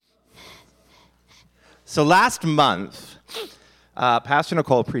So last month, Pastor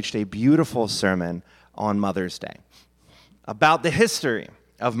Nicole preached a beautiful sermon on Mother's Day about the history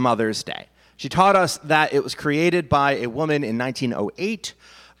of Mother's Day. She taught us that it was created by a woman in 1908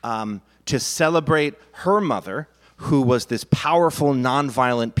 to celebrate her mother, who was this powerful,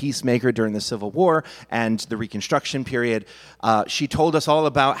 nonviolent peacemaker during the Civil War and the Reconstruction period. She told us all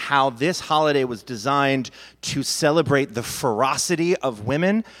about how this holiday was designed to celebrate the ferocity of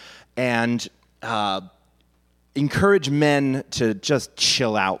women and encourage men to just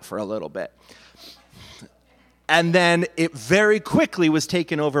chill out for a little bit. And then it very quickly was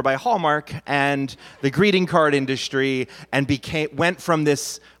taken over by Hallmark and the greeting card industry and went from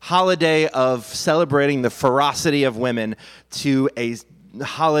this holiday of celebrating the ferocity of women to a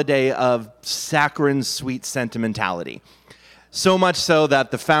holiday of saccharine sweet sentimentality. So much so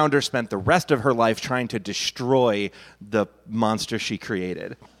that the founder spent the rest of her life trying to destroy the monster she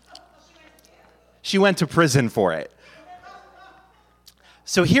created. She went to prison for it.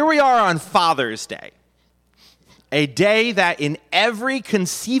 So here we are on Father's Day. A day that in every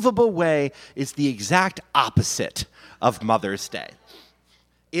conceivable way is the exact opposite of Mother's Day.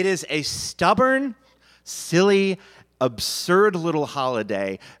 It is a stubborn, silly, absurd little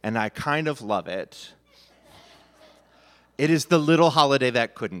holiday, and I kind of love it. It is the little holiday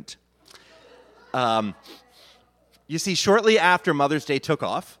that couldn't. You see, shortly after Mother's Day took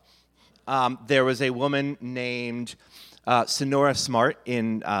off, there was a woman named Sonora Smart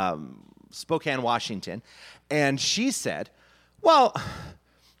in Spokane, Washington, and she said, well,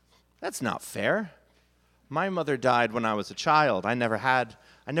 that's not fair. My mother died when I was a child. I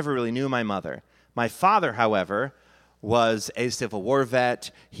never really knew my mother. My father, however, was a Civil War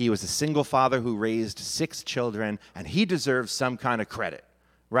vet. He was a single father who raised 6 children, and he deserves some kind of credit,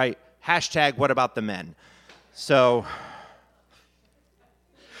 right? Hashtag, what about the men? So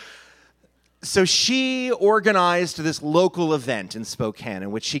she organized this local event in Spokane in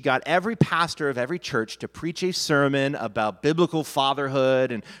which she got every pastor of every church to preach a sermon about biblical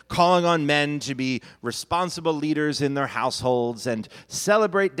fatherhood and calling on men to be responsible leaders in their households and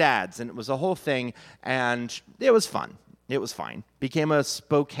celebrate dads. And it was a whole thing, and it was fun. It was fine. Became a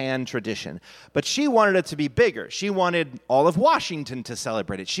Spokane tradition. But she wanted it to be bigger. She wanted all of Washington to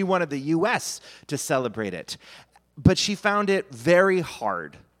celebrate it. She wanted the U.S. to celebrate it. But she found it very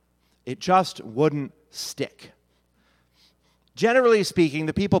hard. It just wouldn't stick. Generally speaking,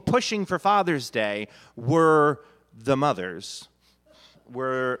 the people pushing for Father's Day were the mothers,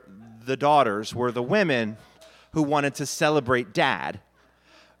 were the daughters, were the women who wanted to celebrate Dad.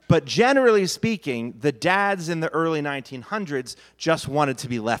 But generally speaking, the dads in the early 1900s just wanted to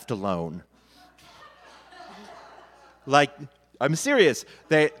be left alone. Like, I'm serious.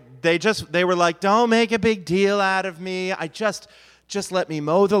 They were like, don't make a big deal out of me. Just let me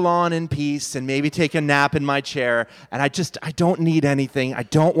mow the lawn in peace and maybe take a nap in my chair. And I don't need anything. I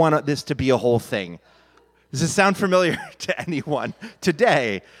don't want this to be a whole thing. Does this sound familiar to anyone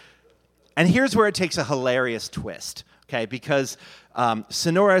today? And here's where it takes a hilarious twist, okay? Because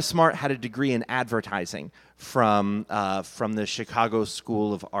Sonora Smart had a degree in advertising from the Chicago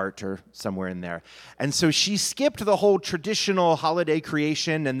School of Art or somewhere in there. And so she skipped the whole traditional holiday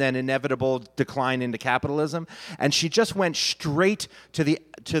creation and then inevitable decline into capitalism, and she just went straight to the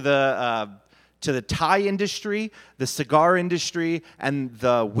tie industry, the cigar industry, and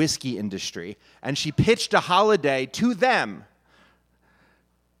the whiskey industry. And she pitched a holiday to them,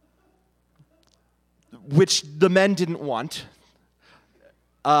 which the men didn't want,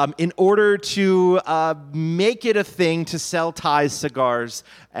 in order to make it a thing to sell ties, cigars,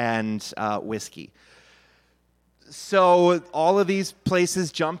 and whiskey. So all of these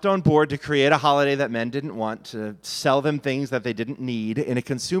places jumped on board to create a holiday that men didn't want, to sell them things that they didn't need in a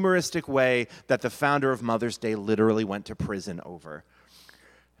consumeristic way that the founder of Mother's Day literally went to prison over.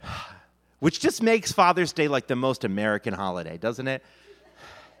 Which just makes Father's Day like the most American holiday, doesn't it?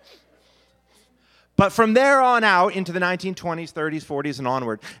 But from there on out into the 1920s, 30s, 40s, and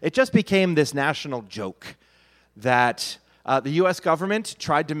onward, it just became this national joke that the U.S. government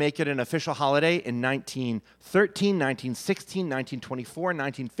tried to make it an official holiday in 1913, 1916, 1924,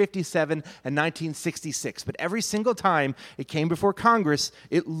 1957, and 1966. But every single time it came before Congress,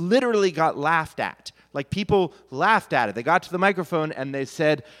 it literally got laughed at. Like, people laughed at it. They got to the microphone and they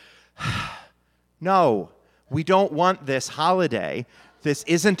said, no, we don't want this holiday. This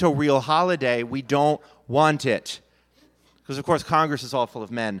isn't a real holiday. We don't want it. Because, of course, Congress is all full of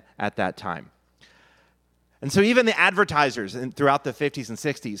men at that time. And so even the advertisers throughout the 50s and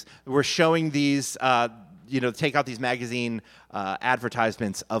 60s were showing these take out these magazine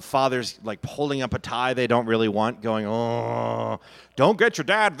advertisements of fathers like holding up a tie they don't really want, going, oh, don't get your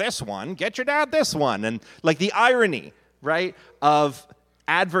dad this one, get your dad this one. And like the irony, right, of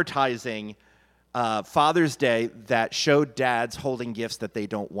advertising Father's Day that showed dads holding gifts that they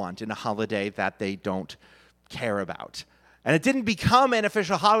don't want in a holiday that they don't care about. And it didn't become an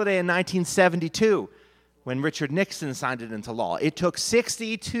official holiday in 1972 when Richard Nixon signed it into law. It took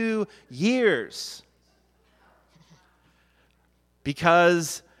 62 years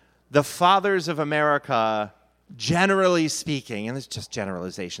because the fathers of America, generally speaking, and it's just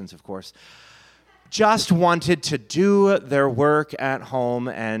generalizations, of course, just wanted to do their work at home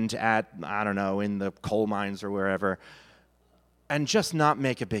and at, I don't know, in the coal mines or wherever, and just not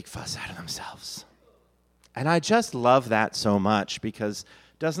make a big fuss out of themselves. And I just love that so much, because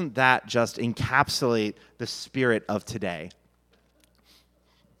doesn't that just encapsulate the spirit of today?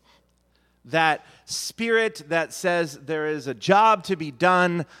 That spirit that says there is a job to be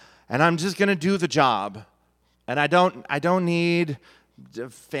done, and I'm just going to do the job. And I don't need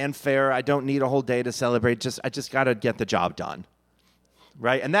fanfare. I don't need a whole day to celebrate. I just got to get the job done,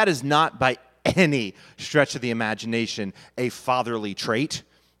 right? And that is not by any stretch of the imagination a fatherly trait,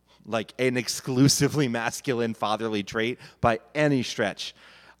 like an exclusively masculine fatherly trait by any stretch,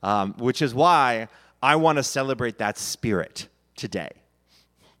 which is why I want to celebrate that spirit today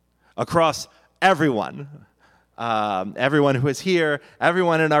across everyone. Everyone who is here,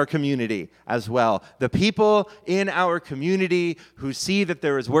 everyone in our community as well. The people in our community who see that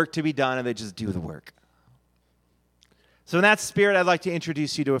there is work to be done and they just do the work. So in that spirit, I'd like to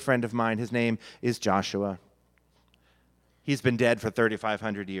introduce you to a friend of mine. His name is Joshua. He's been dead for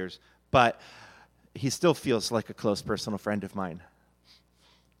 3,500 years, but he still feels like a close personal friend of mine.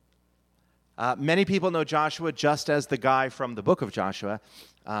 Many people know Joshua just as the guy from the book of Joshua,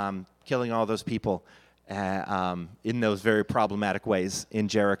 killing all those people in those very problematic ways in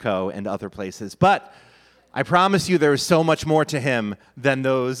Jericho and other places. But I promise you there is so much more to him than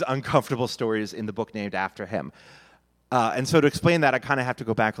those uncomfortable stories in the book named after him. And so to explain that, I kind of have to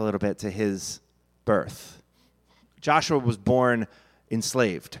go back a little bit to his birth. Joshua was born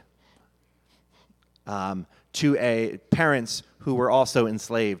enslaved to parents who were also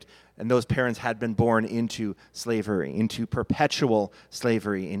enslaved. And those parents had been born into slavery, into perpetual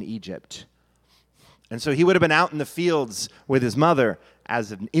slavery in Egypt. And so he would have been out in the fields with his mother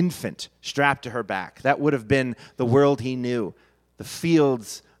as an infant, strapped to her back. That would have been the world he knew, the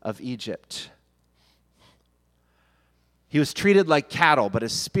fields of Egypt. He was treated like cattle, but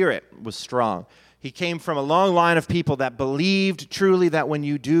his spirit was strong. He came from a long line of people that believed truly that when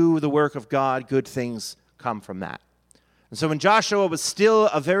you do the work of God, good things come from that. And so when Joshua was still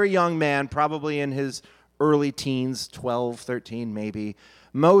a very young man, probably in his early teens, 12, 13 maybe,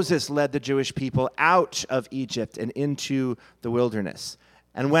 Moses led the Jewish people out of Egypt and into the wilderness.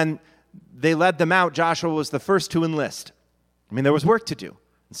 And when they led them out, Joshua was the first to enlist. I mean, there was work to do,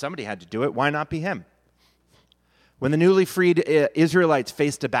 and somebody had to do it. Why not be him? When the newly freed Israelites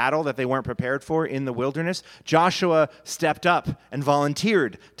faced a battle that they weren't prepared for in the wilderness, Joshua stepped up and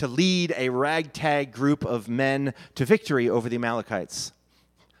volunteered to lead a ragtag group of men to victory over the Amalekites.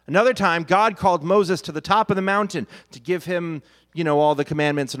 Another time, God called Moses to the top of the mountain to give him, all the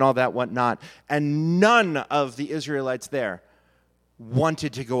commandments and all that whatnot. And none of the Israelites there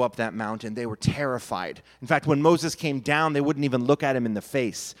wanted to go up that mountain. They were terrified. In fact, when Moses came down, they wouldn't even look at him in the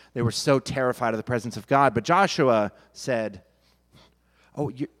face. They were so terrified of the presence of God. But Joshua said,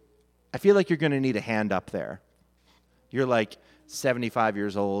 I feel like you're going to need a hand up there. You're like 75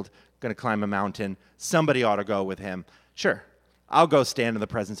 years old, going to climb a mountain. Somebody ought to go with him. Sure, I'll go stand in the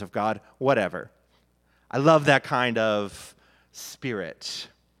presence of God, whatever. I love that kind of spirit.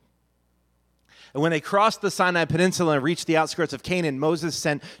 And when they crossed the Sinai Peninsula and reached the outskirts of Canaan, Moses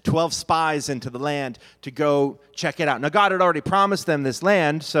sent 12 spies into the land to go check it out. Now, God had already promised them this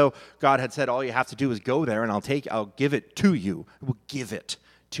land, so God had said, all you have to do is go there, and I'll give it to you. I will give it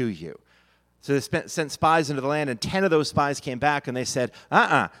to you. So they sent spies into the land, and 10 of those spies came back, and they said,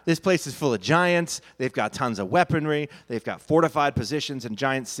 this place is full of giants. They've got tons of weaponry. They've got fortified positions and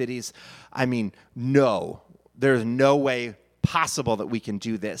giant cities. I mean, no, there's no way possible that we can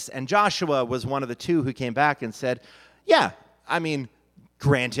do this. And Joshua was one of the two who came back and said,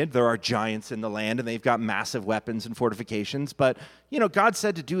 granted, there are giants in the land and they've got massive weapons and fortifications, but, God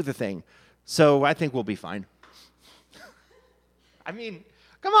said to do the thing, so I think we'll be fine.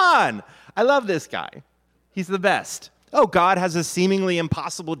 Come on. I love this guy. He's the best. Oh, God has a seemingly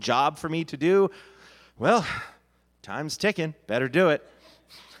impossible job for me to do. Well, time's ticking. Better do it.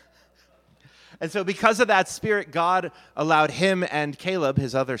 And so because of that spirit, God allowed him and Caleb,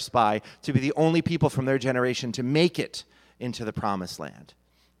 his other spy, to be the only people from their generation to make it into the promised land.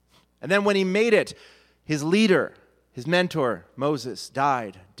 And then when he made it, his leader, his mentor, Moses,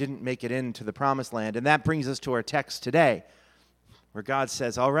 died, didn't make it into the promised land. And that brings us to our text today, where God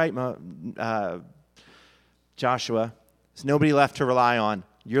says, all right, Joshua, there's nobody left to rely on.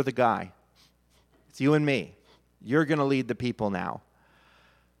 You're the guy. It's you and me. You're going to lead the people now.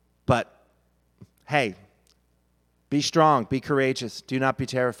 But, hey, be strong, be courageous, do not be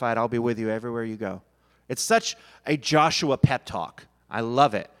terrified. I'll be with you everywhere you go. It's such a Joshua pep talk. I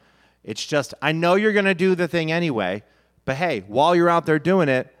love it. It's just, I know you're going to do the thing anyway, but hey, while you're out there doing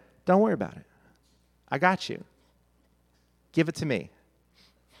it, don't worry about it. I got you. Give it to me.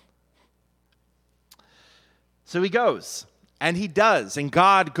 So he goes, and he does, and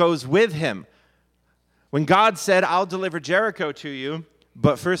God goes with him. When God said, I'll deliver Jericho to you,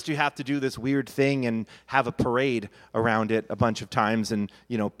 but first you have to do this weird thing and have a parade around it a bunch of times and,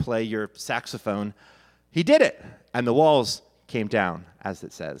 play your saxophone, he did it, and the walls came down, as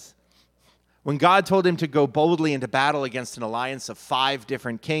it says. When God told him to go boldly into battle against an alliance of 5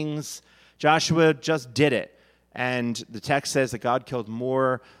 different kings, Joshua just did it. And the text says that God killed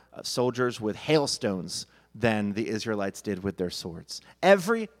more soldiers with hailstones than the Israelites did with their swords.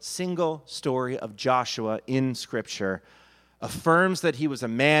 Every single story of Joshua in Scripture affirms that he was a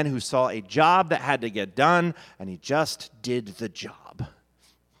man who saw a job that had to get done, and he just did the job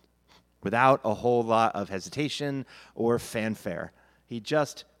without a whole lot of hesitation or fanfare. He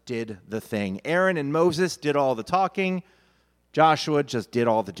just did the thing. Aaron and Moses did all the talking. Joshua just did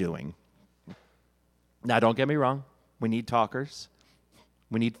all the doing. Now, don't get me wrong. We need talkers.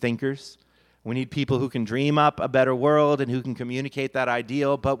 We need thinkers. We need people who can dream up a better world and who can communicate that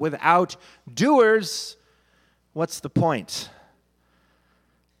ideal. But without doers, what's the point?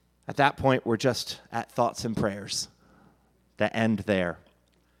 At that point, we're just at thoughts and prayers that end there.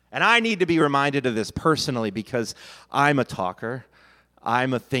 And I need to be reminded of this personally because I'm a talker.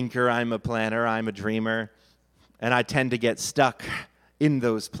 I'm a thinker, I'm a planner, I'm a dreamer, and I tend to get stuck in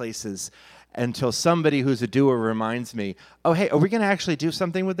those places until somebody who's a doer reminds me, oh, hey, are we going to actually do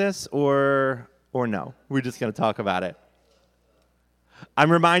something with this or no? We're just going to talk about it.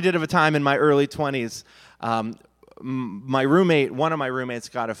 I'm reminded of a time in my early 20s. One of my roommates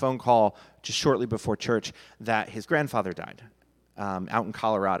got a phone call just shortly before church that his grandfather died out in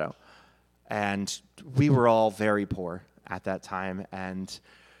Colorado. And we were all very poor at that time, and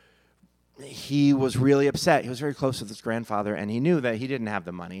he was really upset. He was very close with his grandfather, and he knew that he didn't have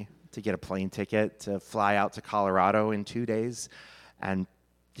the money to get a plane ticket to fly out to Colorado in 2 days, and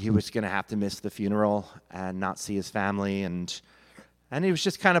he was going to have to miss the funeral and not see his family, and he was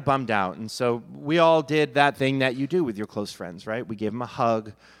just kind of bummed out. And so we all did that thing that you do with your close friends, right? We gave him a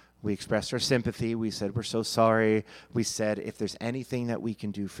hug. We expressed our sympathy. We said, we're so sorry. We said, if there's anything that we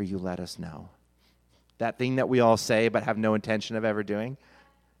can do for you, let us know. That thing that we all say but have no intention of ever doing.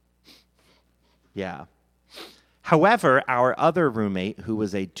 Yeah. However, our other roommate, who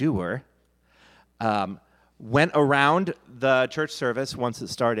was a doer, went around the church service once it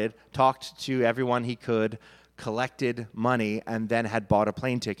started, talked to everyone he could, collected money, and then had bought a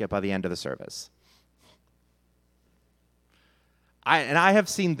plane ticket by the end of the service. I have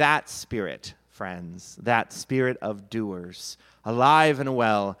seen that spirit, friends, that spirit of doers, alive and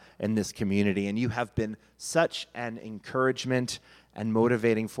well in this community. And you have been such an encouragement and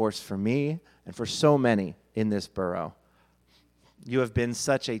motivating force for me and for so many in this borough. You have been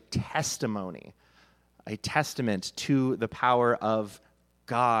such a testimony, a testament to the power of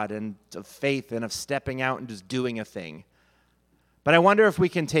God and of faith and of stepping out and just doing a thing. But I wonder if we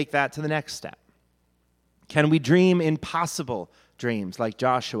can take that to the next step. Can we dream impossible dreams like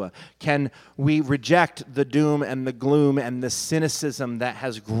Joshua? Can we reject the doom and the gloom and the cynicism that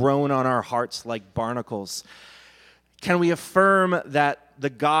has grown on our hearts like barnacles? Can we affirm that the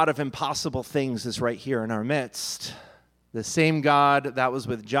God of impossible things is right here in our midst? The same God that was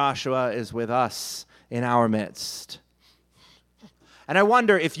with Joshua is with us in our midst. And I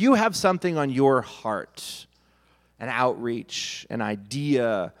wonder if you have something on your heart, an outreach, an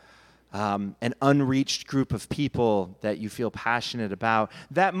idea, an unreached group of people that you feel passionate about,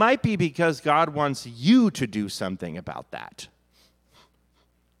 that might be because God wants you to do something about that.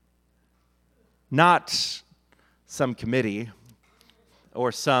 Not some committee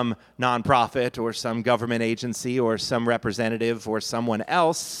or some nonprofit or some government agency or some representative or someone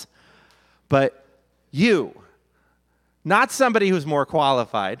else, but you. Not somebody who's more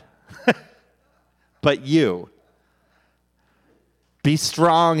qualified, but you. Be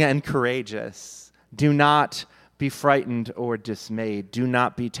strong and courageous. Do not be frightened or dismayed. Do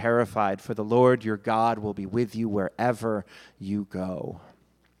not be terrified, for the Lord your God will be with you wherever you go.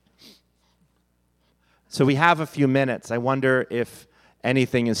 So we have a few minutes. I wonder if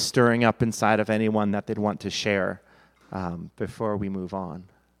anything is stirring up inside of anyone that they'd want to share before we move on.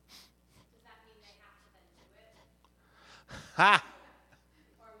 Does that mean they have to then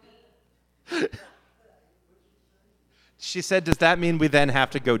do it? Ha! She said, does that mean we then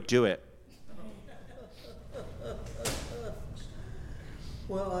have to go do it?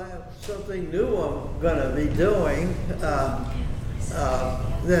 Well, I have something new I'm going to be doing.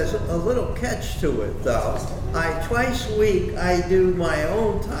 There's a little catch to it, though. Twice a week, I do my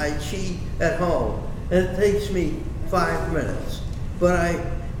own Tai Chi at home. And it takes me 5 minutes. But I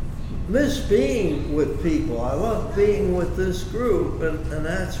miss being with people. I love being with this group, and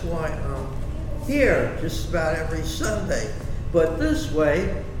that's why I'm here just about every Sunday. But this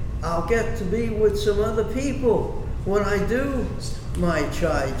way, I'll get to be with some other people when I do my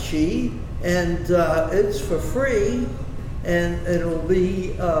Tai Chi, and it's for free, and it'll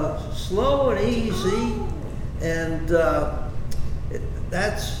be slow and easy, and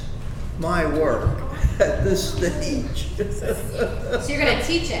that's my work at this stage. So you're going to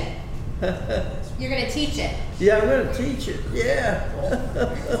teach it? You're going to teach it? Yeah, I'm going to teach it, yeah.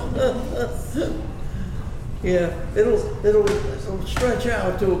 Yeah, it'll stretch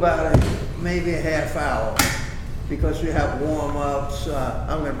out to about maybe a half hour, because we have warm-ups.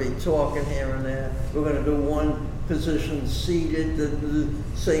 I'm going to be talking here and there. We're going to do one position seated, the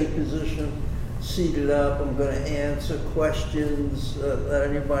same position seated up. I'm going to answer questions that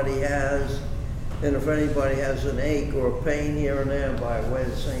anybody has. And if anybody has an ache or a pain here and there, by the way,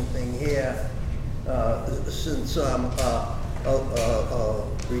 the same thing here. Since I'm a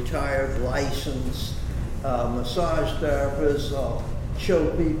retired licensed massage therapist, I'll show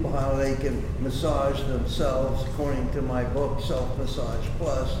people how they can massage themselves according to my book, Self-Massage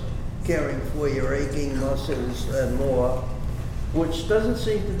Plus, Caring for Your Aching Muscles and More, which doesn't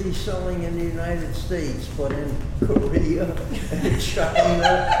seem to be selling in the United States, but in Korea and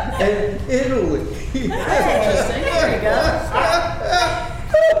China and Italy. That's interesting. There you go.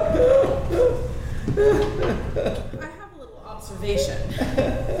 I have a little observation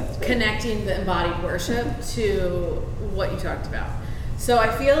connecting the embodied worship to what you talked about. So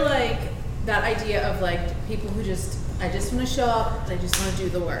I feel like that idea of like people who I just want to show up, I just want to do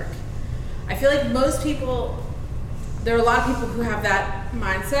the work. I feel like most people, there are a lot of people who have that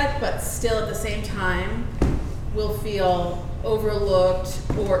mindset, but still at the same time will feel overlooked,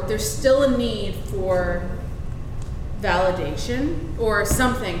 or there's still a need for validation or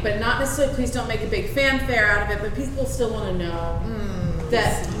something, but not necessarily, please don't make a big fanfare out of it, but people still want to know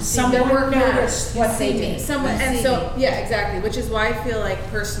that someone their work noticed what they did. Yeah, exactly, which is why I feel like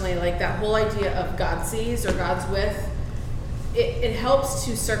personally, like that whole idea of God sees or God's with, it helps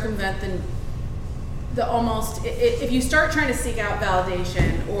to circumvent the almost, if you start trying to seek out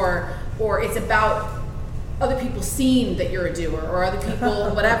validation or it's about other people seeing that you're a doer or other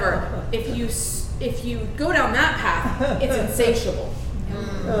people whatever, if you go down that path, it's insatiable.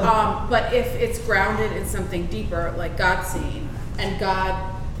 But if it's grounded in something deeper, like God seeing and God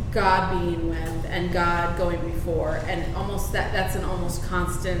being with and God going before, and almost that's an almost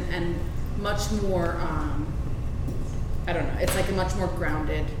constant and much more I don't know, it's like a much more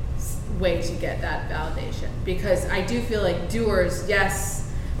grounded way to get that validation, because I do feel like doers,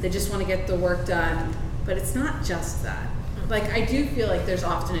 yes, they just want to get the work done, but it's not just that. Like I do feel like there's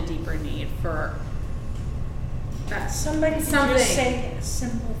often a deeper need for that. Somebody can just say a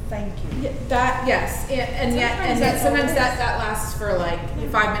simple thank you. Yeah, that yes, and yet sometimes that lasts for like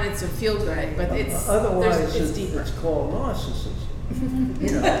 5 minutes of feel good, but it's otherwise it's deeper. It's called narcissism.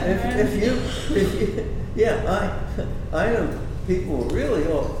 You know, if you yeah, I know people are really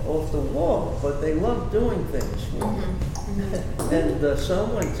off the wall, but they love doing things for me. And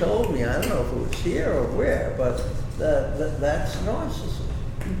someone told me, I don't know if it was here or where, but that's narcissism.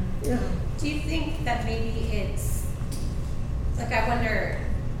 Yeah. Do you think that maybe it's, like I wonder,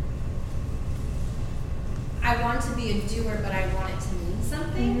 I want to be a doer, but I want it to mean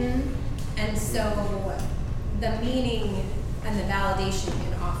something. And so the meaning and the validation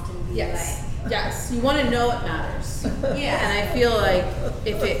can often be Yes, you want to know it matters. Yeah. And I feel like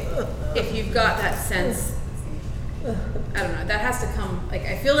if you've got that sense, I don't know, that has to come, like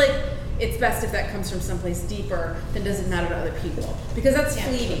I feel like it's best if that comes from someplace deeper than does it matter to other people, because that's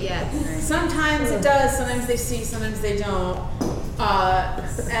fleeting. Yes. Sometimes it does, sometimes they see, sometimes they don't.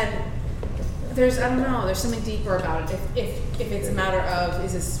 And there's, I don't know, there's something deeper about it. If it's a matter of,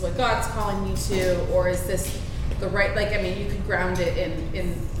 is this what God's calling me to, or is this the right, like, I mean, you could ground it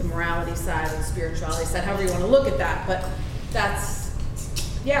in the morality side or the spirituality side, however you want to look at that, but that's,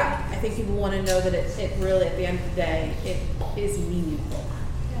 yeah, I think people want to know that it really, at the end of the day, it is meaningful.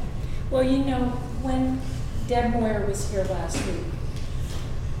 Well, you know, when Deb Moyer was here last week,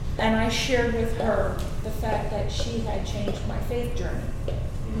 and I shared with her the fact that she had changed my faith journey.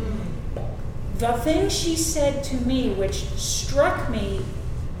 The thing she said to me, which struck me,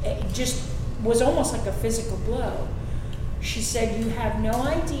 it just was almost like a physical blow. She said, "You have no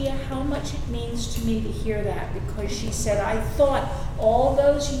idea how much it means to me to hear that," because she said, "I thought all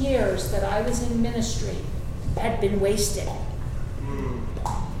those years that I was in ministry had been wasted."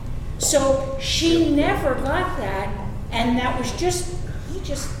 So she never got that, and that was just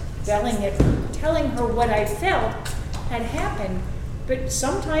telling her what I felt had happened. But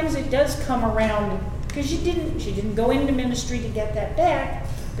sometimes it does come around, because she didn't go into ministry to get that back,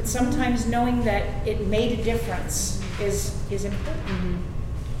 but sometimes knowing that it made a difference is important.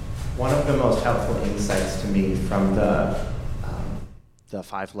 One of the most helpful insights to me from the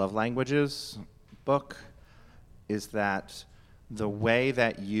 5 Love Languages book is that the way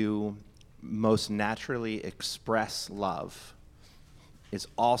that you most naturally express love is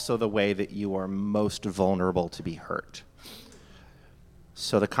also the way that you are most vulnerable to be hurt.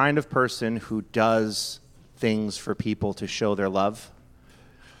 So the kind of person who does things for people to show their love,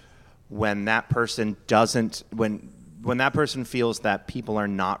 when that person doesn't, when that person feels that people are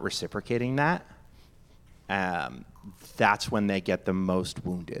not reciprocating that, that's when they get the most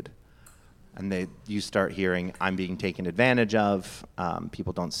wounded. And you start hearing, I'm being taken advantage of,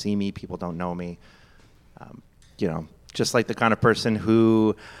 people don't see me, people don't know me. Just like the kind of person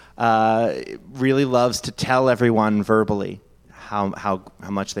who really loves to tell everyone verbally how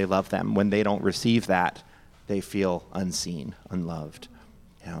much they love them. When they don't receive that, they feel unseen, unloved.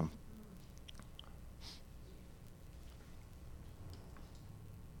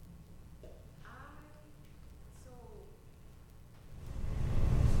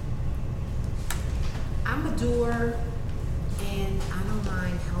 I'm a doer, and I don't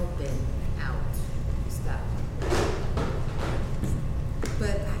mind helping out stuff.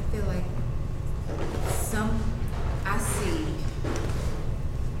 But I feel like I see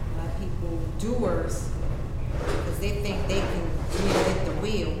a lot of people, doers, because they think they can reinvent the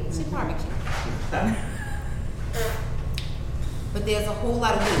wheel, which they probably can. But there's a whole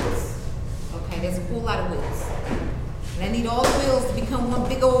lot of wheels. Okay, there's a whole lot of wheels. And I need all the wheels to become one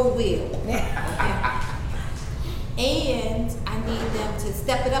big old wheel. Okay? And I need them to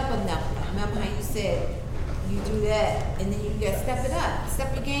step it up enough. Remember how you said you do that, and then you got to step it up,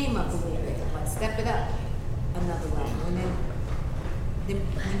 step your game up a little bit, like step it up another level. And then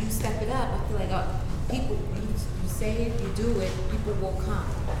when you step it up, I feel like people, you say it, you do it, people will come.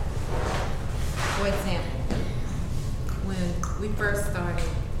 For example, when we first started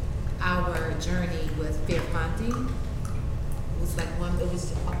our journey with fair funding, it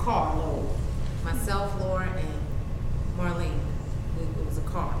was a car load. Myself, Laura, and Marlene. It was a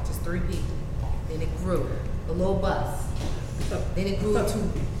car, just 3 people. Then it grew, a little bus. Then it grew to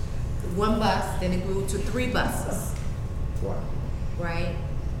 1 bus, then it grew to 3 buses. Wow. Right?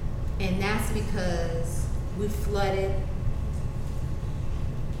 And that's because we flooded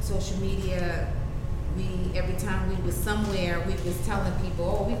social media. Every time we was somewhere, we was telling people,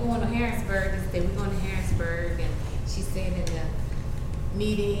 oh, we're going to Harrisburg this day, we're going to Harrisburg. And she's saying in the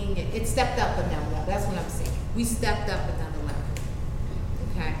meeting, it stepped up another level. That's what I'm saying. We stepped up another level.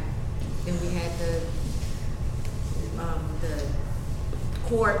 Okay? Then we had the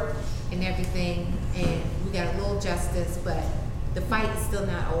court and everything, and we got a little justice, but the fight is still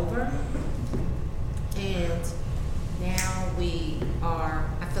not over. And now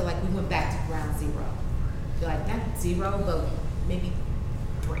I feel like we went back to ground zero. Like not 0, but maybe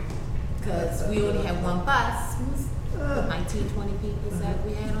 3. Because we only had 1 bus. It was 19, 20 people that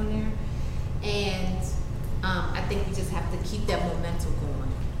we had on there. And I think we just have to keep that momentum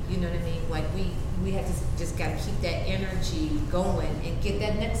going. You know what I mean? Like we have to just got to keep that energy going and get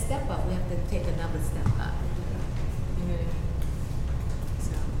that next step up. We have to take another step up. You know what I mean?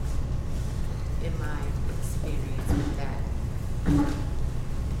 So, in my experience with that.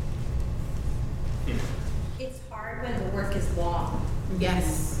 It's hard when the work is long.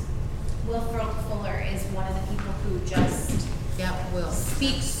 Yes. Will Fuller is one of the people who just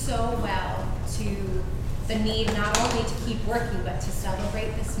speaks so well to the need not only to keep working, but to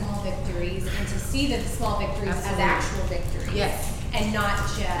celebrate the small victories and to see the small victories as actual victories. Yes. And not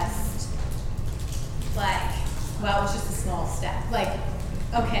just like, well, it was just a small step. Like,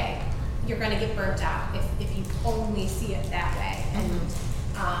 okay, you're going to get burnt out if you only see it that way. And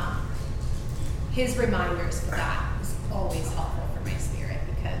his reminders for that was always helpful for my spirit,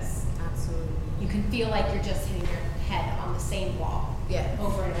 because Absolutely. you can feel like you're just hitting your head on the same wall Yeah.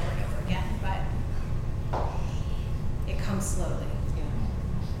 over and over and over again, but it comes slowly. Yeah.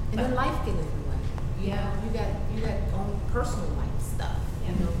 And then life get in the way. Yeah. You got own personal life stuff.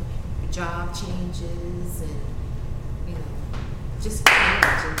 Yeah. You know, your job changes and you know, just change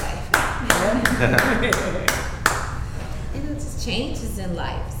in life. You know, just changes in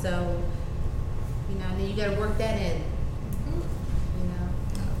life. So, you know, then you got to work that in. You know.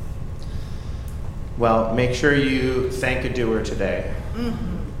 Well, make sure you thank a doer today.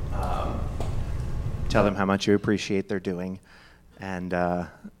 Tell them how much you appreciate their doing, and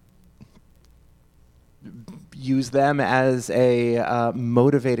use them as a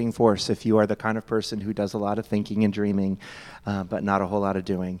motivating force if you are the kind of person who does a lot of thinking and dreaming, but not a whole lot of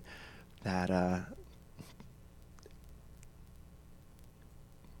doing. That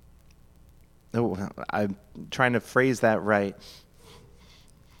I'm trying to phrase that right.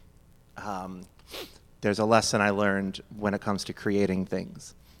 There's a lesson I learned when it comes to creating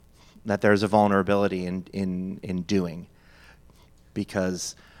things, that there's a vulnerability in doing,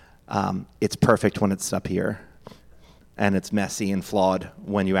 because it's perfect when it's up here, and it's messy and flawed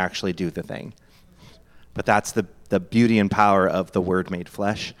when you actually do the thing. But that's the beauty and power of the Word made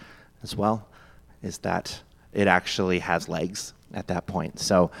flesh as well, is that it actually has legs at that point.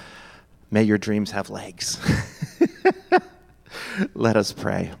 So may your dreams have legs. Let us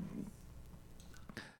pray.